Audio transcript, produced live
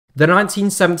The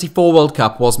 1974 World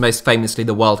Cup was most famously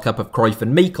the World Cup of Cruyff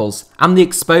and Michels, and the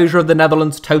exposure of the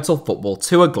Netherlands' total football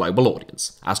to a global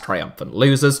audience, as triumphant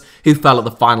losers, who fell at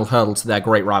the final hurdle to their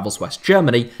great rivals West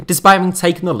Germany, despite having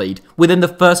taken the lead within the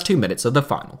first 2 minutes of the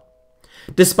final.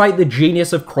 Despite the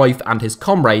genius of Cruyff and his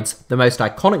comrades, the most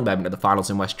iconic moment of the finals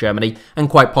in West Germany, and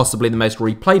quite possibly the most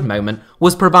replayed moment,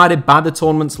 was provided by the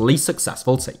tournament's least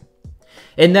successful team.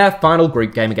 In their final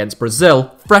group game against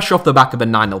Brazil, fresh off the back of a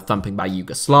 9-0 thumping by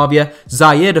Yugoslavia,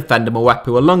 Zaire defender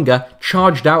Mwepu Ilunga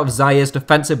charged out of Zaire's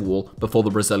defensive wall before the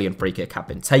Brazilian free kick had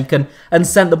been taken, and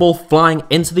sent the ball flying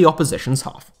into the opposition's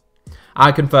half.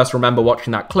 I can first remember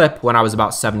watching that clip when I was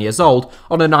about 7 years old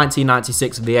on a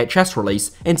 1996 VHS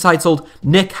release entitled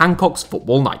Nick Hancock's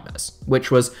Football Nightmares, which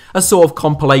was a sort of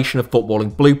compilation of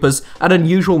footballing bloopers and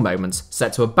unusual moments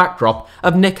set to a backdrop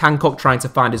of Nick Hancock trying to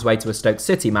find his way to a Stoke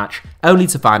City match, only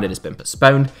to find it has been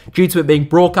postponed due to it being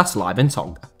broadcast live in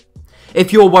Tonga.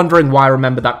 If you're wondering why I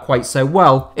remember that quite so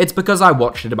well, it's because I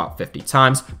watched it about 50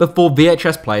 times before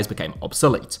VHS players became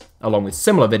obsolete, along with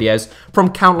similar videos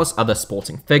from countless other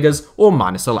sporting figures or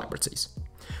minor celebrities.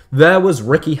 There was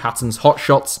Ricky Hatton's Hot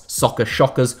Shots, Soccer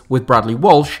Shockers with Bradley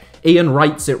Walsh, Ian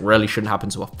Wright's It Really Shouldn't Happen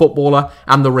to a Footballer,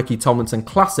 and the Ricky Tomlinson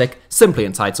classic simply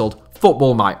entitled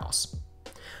Football My Ass.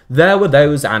 There were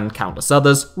those and countless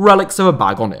others, relics of a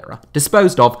bygone era,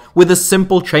 disposed of with a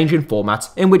simple change in format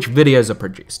in which videos are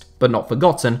produced, but not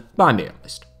forgotten by me at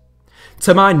least.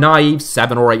 To my naive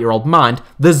 7 or 8 year old mind,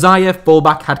 the Zaire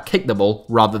fullback had kicked the ball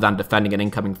rather than defending an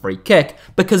incoming free kick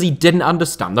because he didn't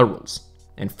understand the rules.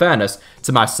 In fairness,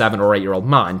 to my 7 or 8 year old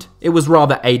mind, it was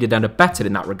rather aided and abetted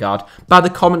in that regard by the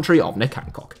commentary of Nick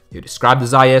Hancock, who described the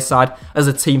Zaire side as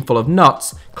a team full of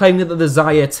nuts, claiming that the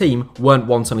Zaire team weren't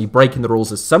wantonly breaking the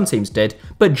rules as some teams did,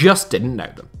 but just didn't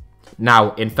know them.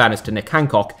 Now, in fairness to Nick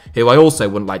Hancock, who I also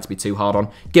wouldn't like to be too hard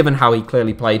on, given how he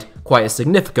clearly played quite a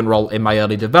significant role in my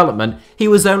early development, he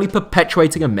was only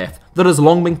perpetuating a myth that has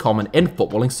long been common in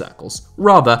footballing circles,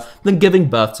 rather than giving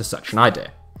birth to such an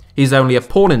idea. He's only a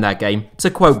pawn in their game,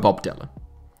 to quote Bob Dylan.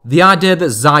 The idea that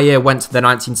Zaire went to the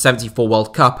 1974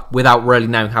 World Cup without really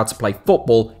knowing how to play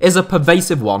football is a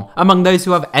pervasive one among those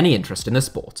who have any interest in the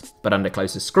sport, but under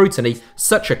closer scrutiny,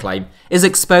 such a claim is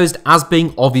exposed as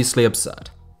being obviously absurd.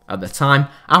 At the time,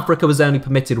 Africa was only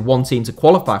permitted one team to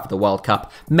qualify for the World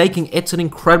Cup, making it an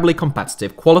incredibly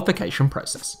competitive qualification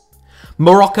process.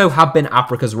 Morocco had been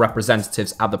Africa's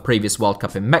representatives at the previous World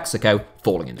Cup in Mexico,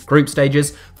 falling in the group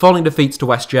stages, following defeats to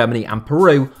West Germany and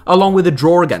Peru, along with a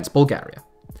draw against Bulgaria.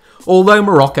 Although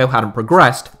Morocco hadn't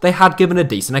progressed, they had given a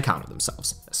decent account of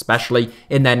themselves, especially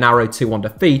in their narrow 2-1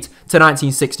 defeat to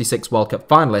 1966 World Cup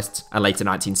finalists and later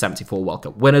 1974 World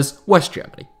Cup winners, West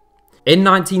Germany. In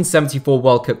 1974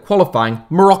 World Cup qualifying,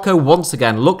 Morocco once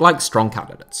again looked like strong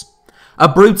candidates. A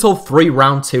brutal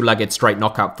 3-round 2-legged straight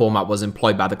knockout format was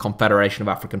employed by the Confederation of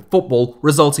African Football,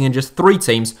 resulting in just 3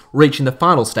 teams reaching the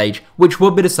final stage, which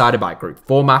would be decided by group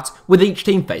format, with each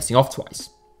team facing off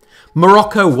twice.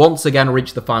 Morocco once again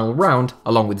reached the final round,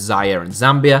 along with Zaire and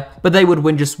Zambia, but they would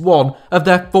win just 1 of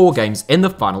their 4 games in the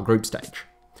final group stage.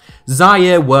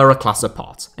 Zaire were a class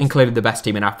apart, and clearly the best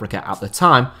team in Africa at the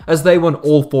time, as they won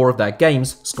all 4 of their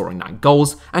games, scoring 9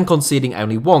 goals and conceding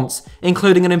only once,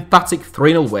 including an emphatic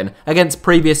 3-0 win against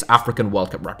previous African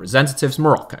World Cup representatives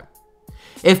Morocco.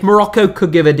 If Morocco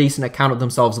could give a decent account of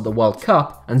themselves at the World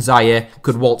Cup, and Zaire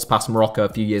could waltz past Morocco a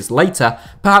few years later,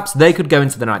 perhaps they could go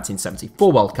into the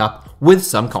 1974 World Cup with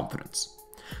some confidence.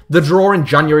 The draw in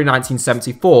January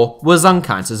 1974 was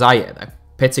unkind to Zaire though,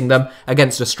 pitting them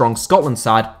against a strong Scotland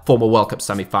side, former World Cup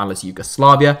semi-finalist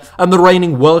Yugoslavia, and the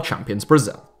reigning world champions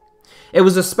Brazil. It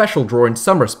was a special draw in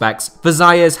some respects for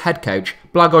Zaire's head coach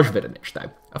Blagoje Vidic though,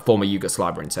 a former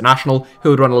Yugoslavia international who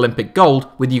had won Olympic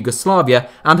gold with Yugoslavia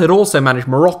and had also managed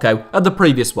Morocco at the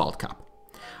previous World Cup.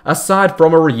 Aside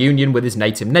from a reunion with his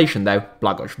native nation though,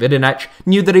 Blagoje Vidic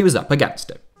knew that he was up against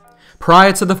it.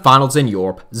 Prior to the finals in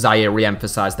Europe, Zaire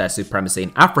re-emphasised their supremacy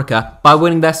in Africa by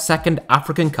winning their 2nd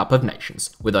African Cup of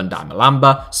Nations, with Undai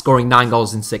Malamba scoring 9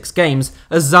 goals in 6 games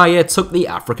as Zaire took the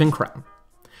African crown.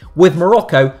 With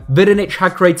Morocco, Vidic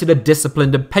had created a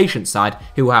disciplined and patient side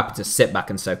who were happy to sit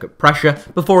back and soak up pressure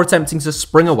before attempting to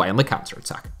spring away on the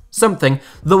counter-attack, something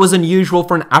that was unusual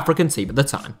for an African team at the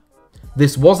time.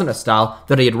 This wasn't a style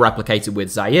that he had replicated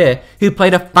with Zaire, who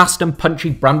played a fast and punchy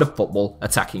brand of football,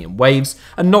 attacking in waves,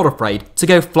 and not afraid to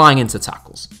go flying into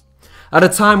tackles. At a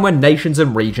time when nations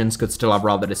and regions could still have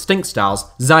rather distinct styles,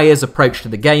 Zaire's approach to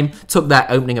the game took their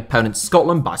opening opponent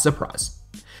Scotland by surprise.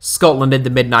 Scotland in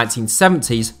the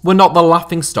mid-1970s were not the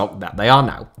laughingstock that they are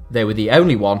now. They were the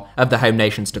only one of the home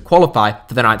nations to qualify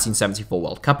for the 1974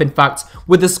 World Cup, in fact,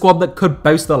 with a squad that could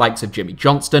boast the likes of Jimmy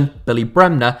Johnston, Billy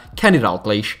Bremner, Kenny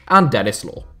Dalglish and Dennis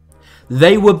Law.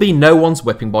 They would be no one's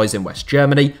whipping boys in West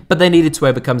Germany, but they needed to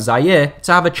overcome Zaire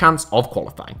to have a chance of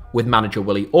qualifying, with manager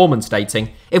Willie Orman stating,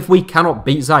 "If we cannot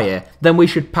beat Zaire, then we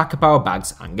should pack up our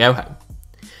bags and go home."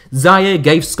 Zaire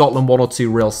gave Scotland one or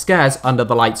two real scares under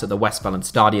the lights at the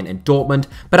Westfalenstadion in Dortmund,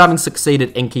 but having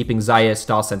succeeded in keeping Zaire's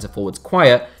star centre-forwards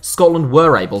quiet, Scotland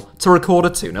were able to record a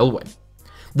 2-0 win.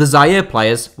 The Zaire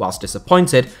players, whilst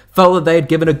disappointed, felt that they had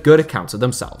given a good account of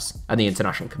themselves, and the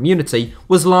international community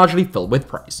was largely filled with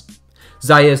praise.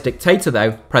 Zaire's dictator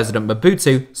though, President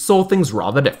Mobutu, saw things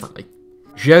rather differently.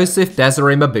 Joseph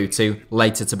Désiré Mobutu,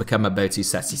 later to become Mobutu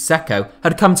Sese Seko,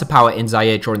 had come to power in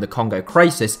Zaire during the Congo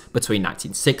crisis between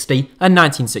 1960 and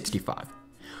 1965.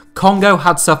 Congo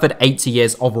had suffered 80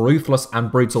 years of ruthless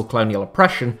and brutal colonial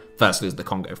oppression, firstly as the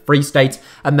Congo Free State,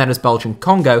 and then as Belgian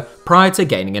Congo, prior to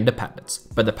gaining independence,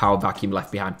 but the power vacuum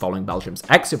left behind following Belgium's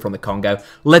exit from the Congo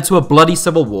led to a bloody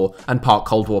civil war and part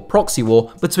Cold War proxy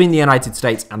war between the United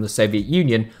States and the Soviet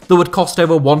Union that would cost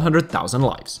over 100,000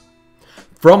 lives.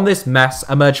 From this mess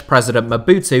emerged President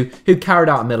Mobutu, who carried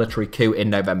out a military coup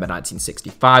in November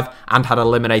 1965 and had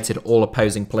eliminated all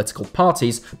opposing political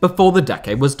parties before the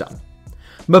decade was done.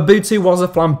 Mobutu was a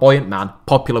flamboyant man,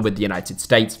 popular with the United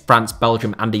States, France,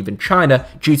 Belgium and even China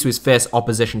due to his fierce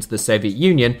opposition to the Soviet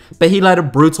Union, but he led a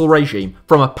brutal regime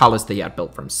from a palace that he had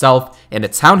built for himself, in a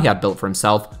town he had built for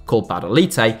himself called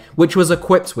Badalite, which was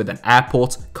equipped with an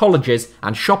airport, colleges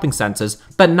and shopping centres,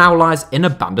 but now lies in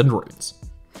abandoned ruins.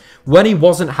 When he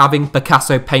wasn't having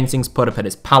Picasso paintings put up in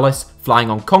his palace,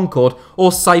 flying on Concorde, or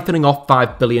siphoning off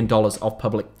 $5 billion of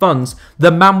public funds,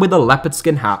 the man with the leopard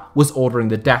skin hat was ordering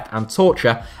the death and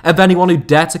torture of anyone who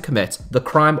dared to commit the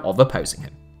crime of opposing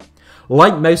him.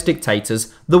 Like most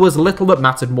dictators, there was little that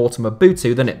mattered more to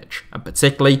Mobutu than image, and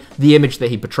particularly the image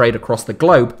that he portrayed across the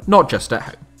globe, not just at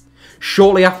home.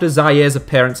 Shortly after Zaire's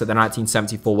appearance at the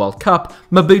 1974 World Cup,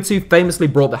 Mobutu famously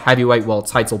brought the heavyweight world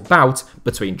title bout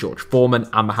between George Foreman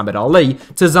and Muhammad Ali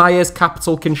to Zaire's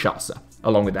capital Kinshasa,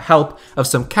 along with the help of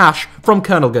some cash from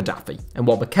Colonel Gaddafi, in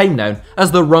what became known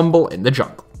as the Rumble in the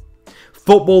Jungle.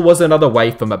 Football was another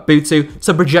way for Mobutu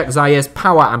to project Zaire's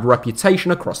power and reputation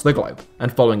across the globe,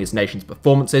 and following his nation's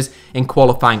performances in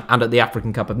qualifying and at the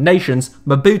African Cup of Nations,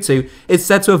 Mobutu is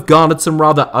said to have garnered some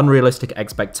rather unrealistic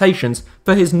expectations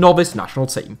for his novice national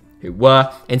team, who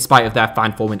were, in spite of their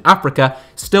fine form in Africa,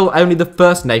 still only the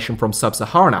first nation from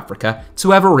sub-Saharan Africa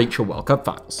to ever reach a World Cup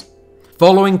finals.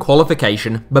 Following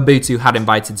qualification, Mobutu had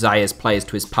invited Zaire's players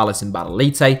to his palace in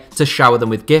Badalite to shower them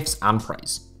with gifts and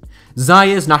praise.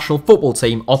 Zaire's national football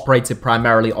team operated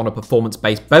primarily on a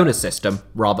performance-based bonus system,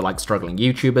 rather like struggling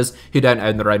YouTubers who don't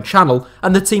own their own channel,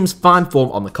 and the team's fine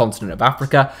form on the continent of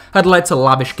Africa had led to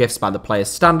lavish gifts by the players'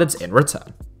 standards in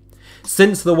return.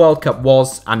 Since the World Cup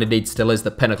was, and indeed still is, the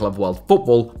pinnacle of world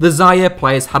football, the Zaire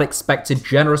players had expected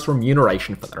generous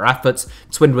remuneration for their efforts,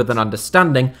 twinned with an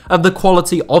understanding of the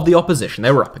quality of the opposition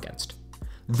they were up against.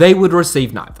 They would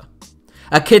receive neither.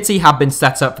 A kitty had been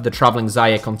set up for the travelling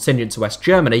Zaire contingent to West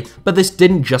Germany, but this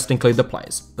didn't just include the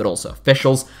players, but also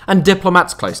officials and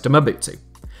diplomats close to Mobutu.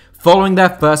 Following their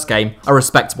first game, a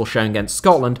respectable showing against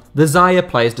Scotland, the Zaire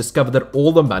players discovered that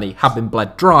all the money had been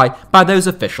bled dry by those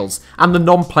officials and the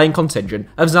non-playing contingent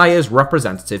of Zaire's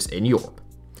representatives in Europe.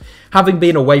 Having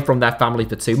been away from their family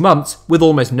for 2 months, with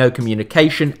almost no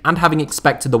communication and having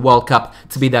expected the World Cup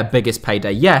to be their biggest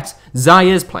payday yet,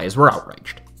 Zaire's players were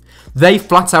outraged. They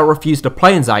flat out refused to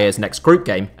play in Zaire's next group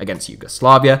game against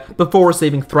Yugoslavia before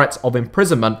receiving threats of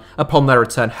imprisonment upon their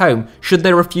return home should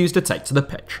they refuse to take to the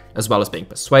pitch, as well as being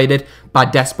persuaded by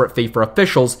desperate FIFA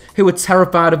officials who were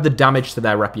terrified of the damage to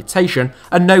their reputation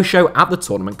a no-show at the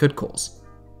tournament could cause.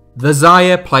 The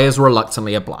Zaire players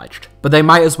reluctantly obliged, but they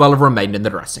might as well have remained in the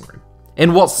dressing room.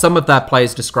 In what some of their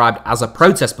players described as a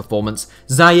protest performance,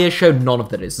 Zaire showed none of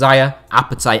the desire,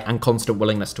 appetite and constant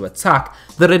willingness to attack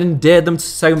that had endeared them to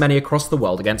so many across the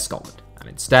world against Scotland, and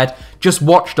instead just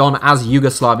watched on as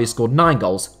Yugoslavia scored 9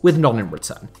 goals with none in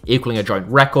return, equaling a joint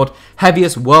record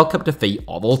heaviest World Cup defeat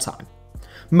of all time.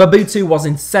 Mobutu was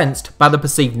incensed by the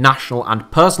perceived national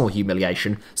and personal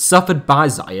humiliation suffered by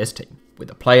Zaire's team, with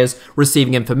the players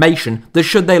receiving information that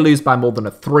should they lose by more than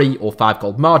a 3 or 5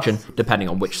 goal margin, depending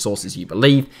on which sources you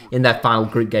believe, in their final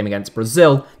group game against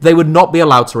Brazil, they would not be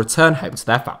allowed to return home to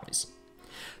their families.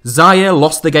 Zaire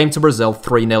lost the game to Brazil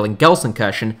 3-0 in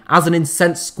Gelsenkirchen as an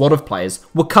incensed squad of players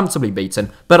were comfortably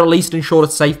beaten, but at least ensured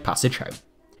a safe passage home.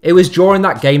 It was during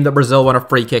that game that Brazil won a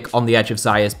free kick on the edge of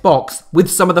Zaire's box, with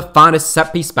some of the finest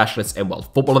set-piece specialists in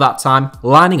world football at that time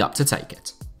lining up to take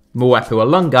it. Mwepu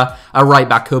Ilunga, a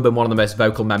right-back who had been one of the most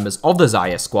vocal members of the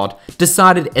Zaire squad,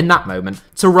 decided in that moment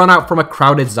to run out from a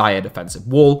crowded Zaire defensive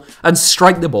wall and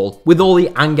strike the ball with all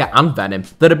the anger and venom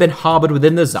that had been harboured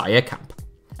within the Zaire camp.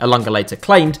 Ilunga later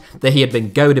claimed that he had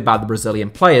been goaded by the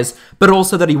Brazilian players, but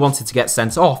also that he wanted to get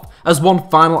sent off as one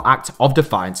final act of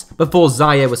defiance before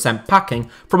Zaire was sent packing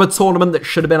from a tournament that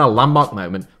should have been a landmark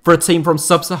moment for a team from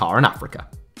sub-Saharan Africa.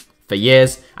 For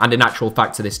years, and in actual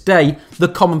fact to this day, the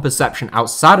common perception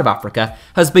outside of Africa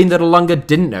has been that Ilunga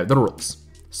didn't know the rules.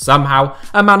 Somehow,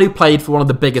 a man who played for one of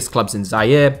the biggest clubs in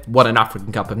Zaire, won an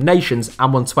African Cup of Nations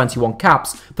and won 21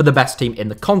 caps for the best team in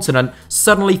the continent,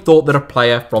 suddenly thought that a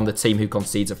player from the team who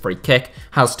concedes a free kick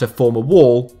has to form a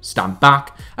wall, stand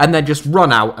back, and then just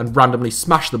run out and randomly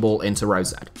smash the ball into row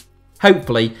Z.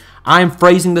 Hopefully, I am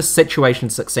phrasing the situation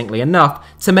succinctly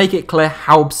enough to make it clear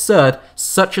how absurd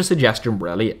such a suggestion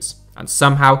really is. And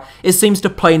somehow, it seems to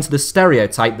play into the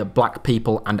stereotype that black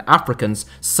people and Africans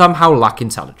somehow lack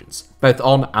intelligence, both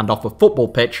on and off a football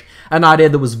pitch, an idea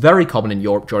that was very common in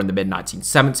Europe during the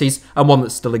mid-1970s, and one that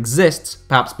still exists,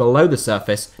 perhaps below the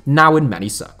surface, now in many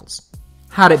circles.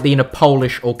 Had it been a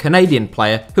Polish or Canadian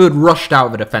player who had rushed out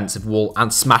of a defensive wall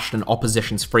and smashed an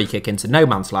opposition's free kick into no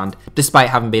man's land, despite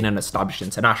having been an established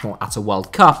international at a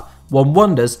World Cup, one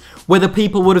wonders whether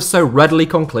people would have so readily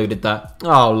concluded that,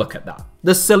 oh, look at that.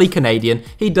 The silly Canadian,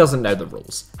 he doesn't know the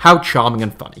rules. How charming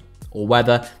and funny. Or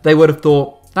whether they would have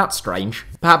thought, that's strange.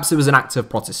 Perhaps it was an act of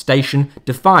protestation,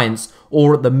 defiance,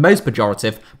 or at the most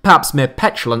pejorative, perhaps mere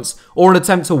petulance, or an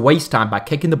attempt to waste time by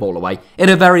kicking the ball away in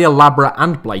a very elaborate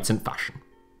and blatant fashion.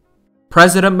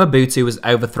 President Mobutu was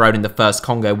overthrown in the First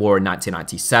Congo War in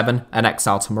 1997 and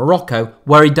exiled to Morocco,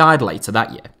 where he died later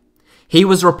that year. He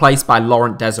was replaced by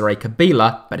Laurent Desire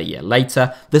Kabila, but a year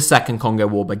later, the Second Congo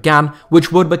War began,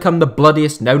 which would become the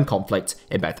bloodiest known conflict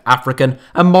in both African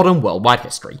and modern worldwide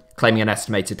history, claiming an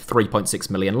estimated 3.6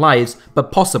 million lives, but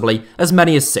possibly as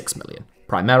many as 6 million,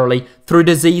 primarily through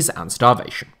disease and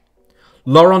starvation.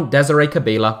 Laurent Desire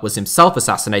Kabila was himself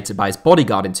assassinated by his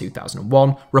bodyguard in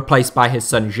 2001, replaced by his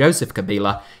son Joseph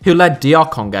Kabila, who led DR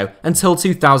Congo until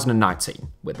 2019,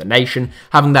 with the nation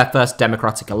having their first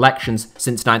democratic elections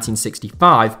since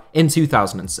 1965 in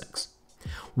 2006.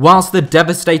 Whilst the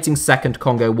devastating Second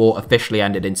Congo War officially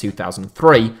ended in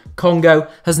 2003, Congo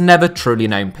has never truly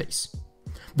known peace.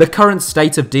 The current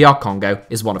state of DR Congo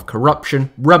is one of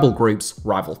corruption, rebel groups,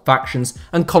 rival factions,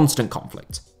 and constant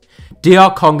conflict.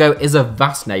 DR Congo is a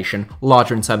vast nation,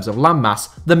 larger in terms of landmass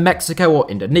than Mexico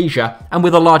or Indonesia, and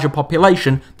with a larger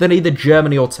population than either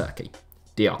Germany or Turkey.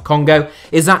 DR Congo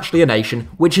is actually a nation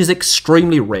which is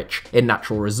extremely rich in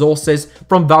natural resources,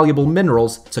 from valuable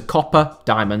minerals to copper,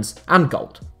 diamonds, and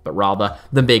gold. But rather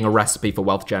than being a recipe for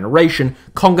wealth generation,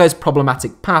 Congo's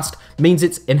problematic past means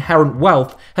its inherent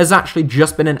wealth has actually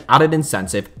just been an added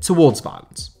incentive towards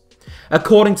violence.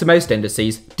 According to most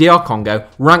indices, DR Congo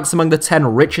ranks among the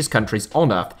 10 richest countries on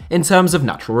Earth in terms of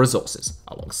natural resources,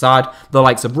 alongside the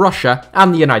likes of Russia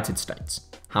and the United States.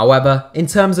 However, in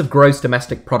terms of gross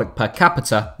domestic product per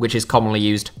capita, which is commonly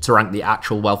used to rank the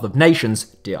actual wealth of nations,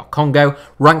 DR Congo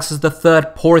ranks as the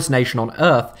third poorest nation on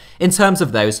Earth in terms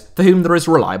of those for whom there is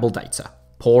reliable data,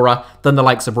 poorer than the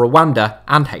likes of Rwanda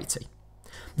and Haiti.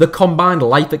 The combined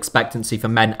life expectancy for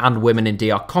men and women in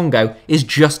DR Congo is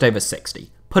just over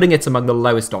 60, putting it among the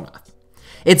lowest on Earth.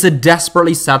 It's a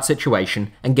desperately sad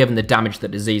situation, and given the damage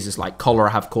that diseases like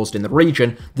cholera have caused in the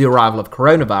region, the arrival of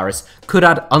coronavirus could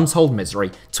add untold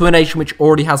misery to a nation which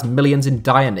already has millions in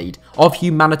dire need of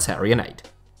humanitarian aid.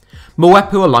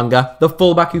 Mwepu Ilunga, the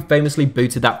fullback who famously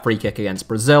booted that free kick against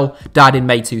Brazil, died in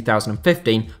May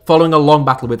 2015 following a long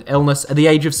battle with illness at the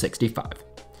age of 65.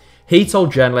 He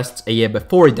told journalists a year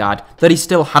before he died that he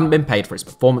still hadn't been paid for his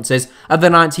performances at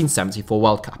the 1974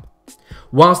 World Cup.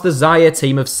 Whilst the Zaire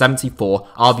team of 74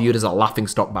 are viewed as a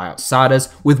laughingstock by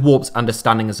outsiders, with warped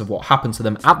understandings of what happened to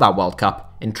them at that World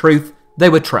Cup, in truth, they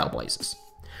were trailblazers.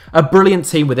 A brilliant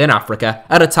team within Africa,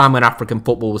 at a time when African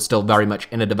football was still very much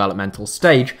in a developmental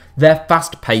stage, their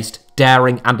fast-paced,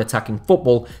 daring and attacking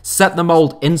football set the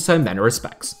mould in so many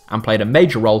respects, and played a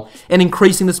major role in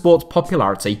increasing the sport's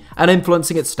popularity and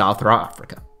influencing its style throughout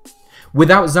Africa.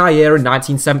 Without Zaire in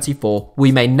 1974,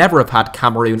 we may never have had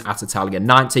Cameroon at Italia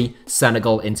 90,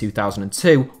 Senegal in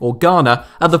 2002, or Ghana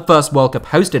at the first World Cup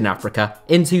hosted in Africa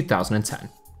in 2010.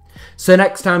 So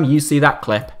next time you see that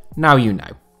clip, now you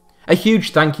know. A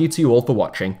huge thank you to you all for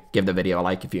watching. Give the video a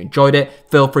like if you enjoyed it,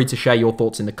 feel free to share your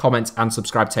thoughts in the comments and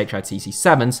subscribe to HITC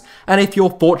Sevens, and if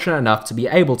you're fortunate enough to be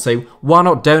able to, why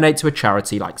not donate to a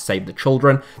charity like Save the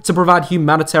Children to provide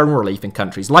humanitarian relief in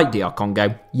countries like DR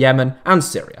Congo, Yemen and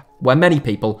Syria, where many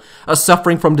people are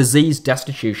suffering from disease,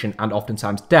 destitution and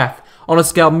oftentimes death on a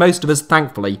scale most of us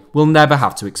thankfully will never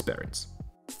have to experience.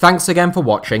 Thanks again for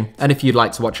watching, and if you'd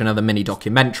like to watch another mini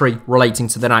documentary relating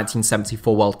to the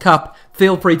 1974 World Cup,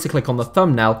 feel free to click on the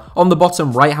thumbnail on the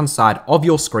bottom right hand side of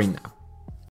your screen now.